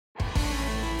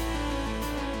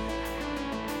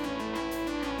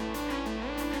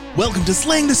Welcome to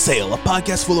Slaying the Sale, a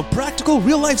podcast full of practical,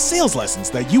 real-life sales lessons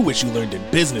that you wish you learned in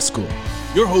business school.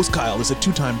 Your host, Kyle, is a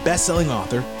two-time best-selling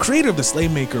author, creator of the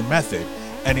Slaymaker method,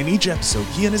 and in each episode,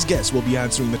 he and his guests will be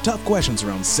answering the tough questions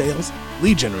around sales,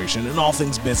 lead generation, and all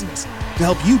things business to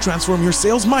help you transform your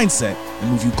sales mindset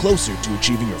and move you closer to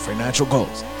achieving your financial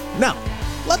goals. Now,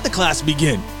 let the class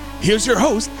begin. Here's your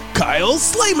host, Kyle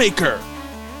Slaymaker.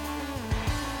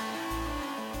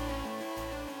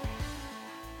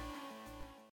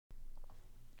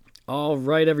 All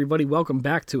right, everybody, welcome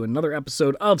back to another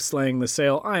episode of Slaying the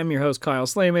Sale. I am your host, Kyle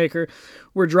Slaymaker.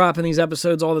 We're dropping these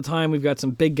episodes all the time. We've got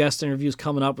some big guest interviews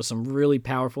coming up with some really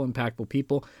powerful, impactful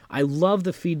people. I love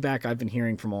the feedback I've been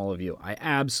hearing from all of you. I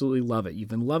absolutely love it. You've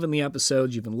been loving the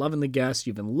episodes. You've been loving the guests.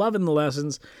 You've been loving the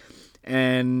lessons,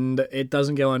 and it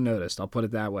doesn't go unnoticed. I'll put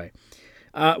it that way.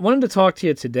 I wanted to talk to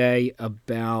you today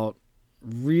about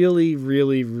really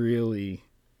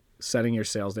setting your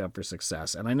sales up for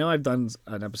success. And I know I've done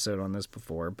an episode on this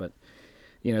before, but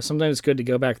sometimes it's good to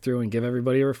go back through and give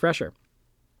everybody a refresher.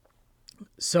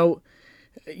 So,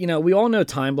 we all know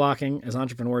time blocking as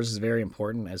entrepreneurs is very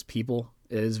important. As people,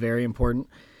 it is very important.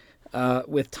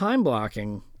 With time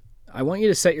blocking, I want you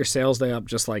to set your sales day up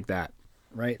just like that,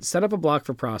 right? Set up a block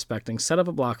for prospecting, set up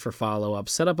a block for follow-up,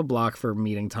 set up a block for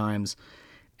meeting times,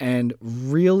 and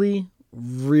really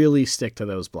stick to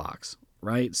those blocks.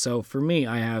 Right? So for me,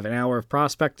 I have an hour of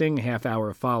prospecting, a half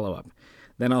hour of follow-up.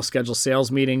 Then I'll schedule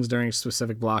sales meetings during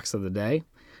specific blocks of the day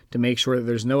to make sure that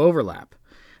there's no overlap.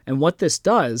 And what this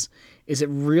does is it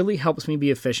really helps me be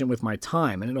efficient with my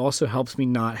time. And it also helps me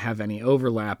not have any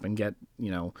overlap and get,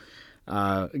 go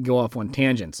off on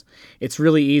tangents. It's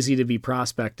really easy to be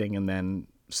prospecting and then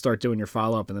start doing your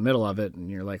follow-up in the middle of it.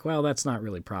 And you're like, well, that's not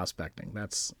really prospecting.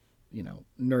 That's,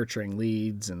 nurturing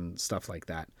leads and stuff like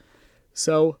that.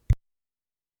 So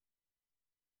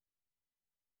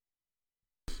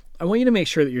I want you to make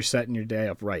sure that you're setting your day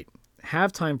up right.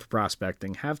 Have time for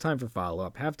prospecting, have time for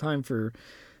follow-up, have time for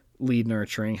lead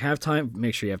nurturing,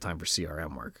 make sure you have time for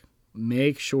CRM work.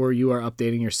 Make sure you are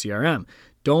updating your CRM.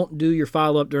 Don't do your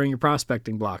follow-up during your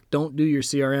prospecting block. Don't do your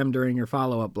CRM during your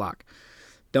follow-up block.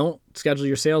 Don't schedule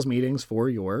your sales meetings for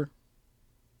your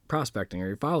prospecting or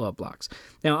your follow-up blocks.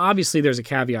 Now, obviously, there's a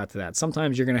caveat to that.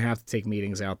 Sometimes you're going to have to take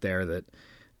meetings out there that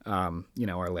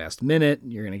are last minute.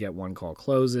 You're going to get one call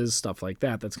closes, stuff like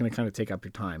that. That's going to kind of take up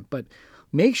your time. But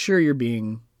make sure you're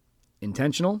being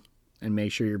intentional and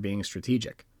make sure you're being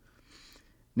strategic.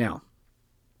 Now,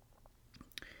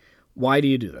 why do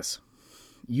you do this?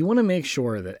 You want to make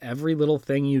sure that every little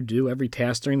thing you do, every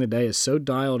task during the day is so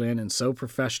dialed in and so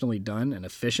professionally done and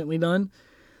efficiently done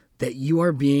that you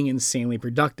are being insanely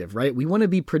productive, right? We want to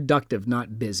be productive,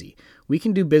 not busy. We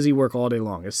can do busy work all day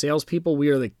long. As salespeople, we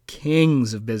are the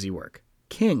kings of busy work.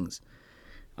 Kings.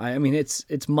 I mean,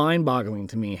 it's mind-boggling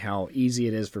to me how easy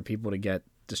it is for people to get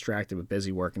distracted with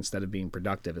busy work instead of being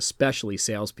productive, especially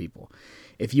salespeople.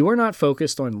 If you are not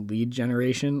focused on lead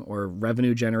generation or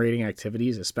revenue-generating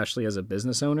activities, especially as a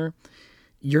business owner,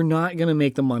 you're not going to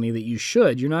make the money that you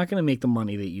should. You're not going to make the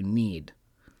money that you need.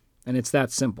 And it's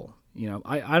that simple.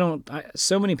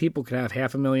 So many people could have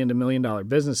 $500,000 to $1 million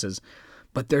businesses,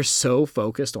 but they're so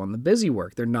focused on the busy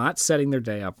work. They're not setting their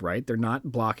day up right. They're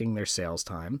not blocking their sales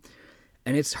time,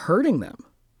 and it's hurting them.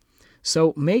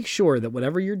 So make sure that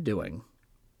whatever you're doing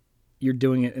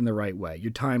it in the right way.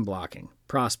 You're time blocking,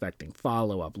 prospecting,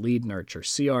 follow-up, lead nurture,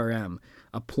 CRM,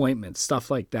 appointments, stuff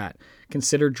like that.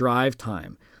 Consider drive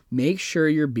time. Make sure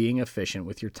you're being efficient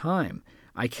with your time.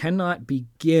 I cannot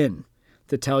begin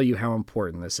to tell you how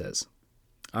important this is.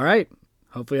 All right.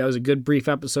 Hopefully that was a good brief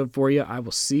episode for you. I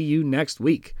will see you next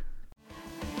week.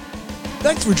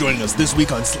 Thanks for joining us this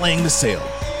week on Slaying the Sale.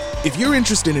 If you're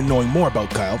interested in knowing more about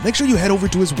Kyle, make sure you head over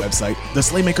to his website,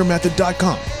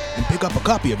 theslaymakermethod.com, and pick up a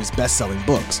copy of his best-selling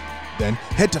books. Then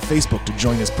head to Facebook to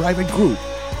join his private group,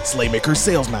 Slaymaker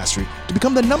Sales Mastery, to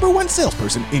become the #1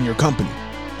 salesperson in your company.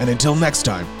 And until next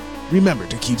time, remember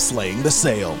to keep slaying the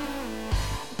sale.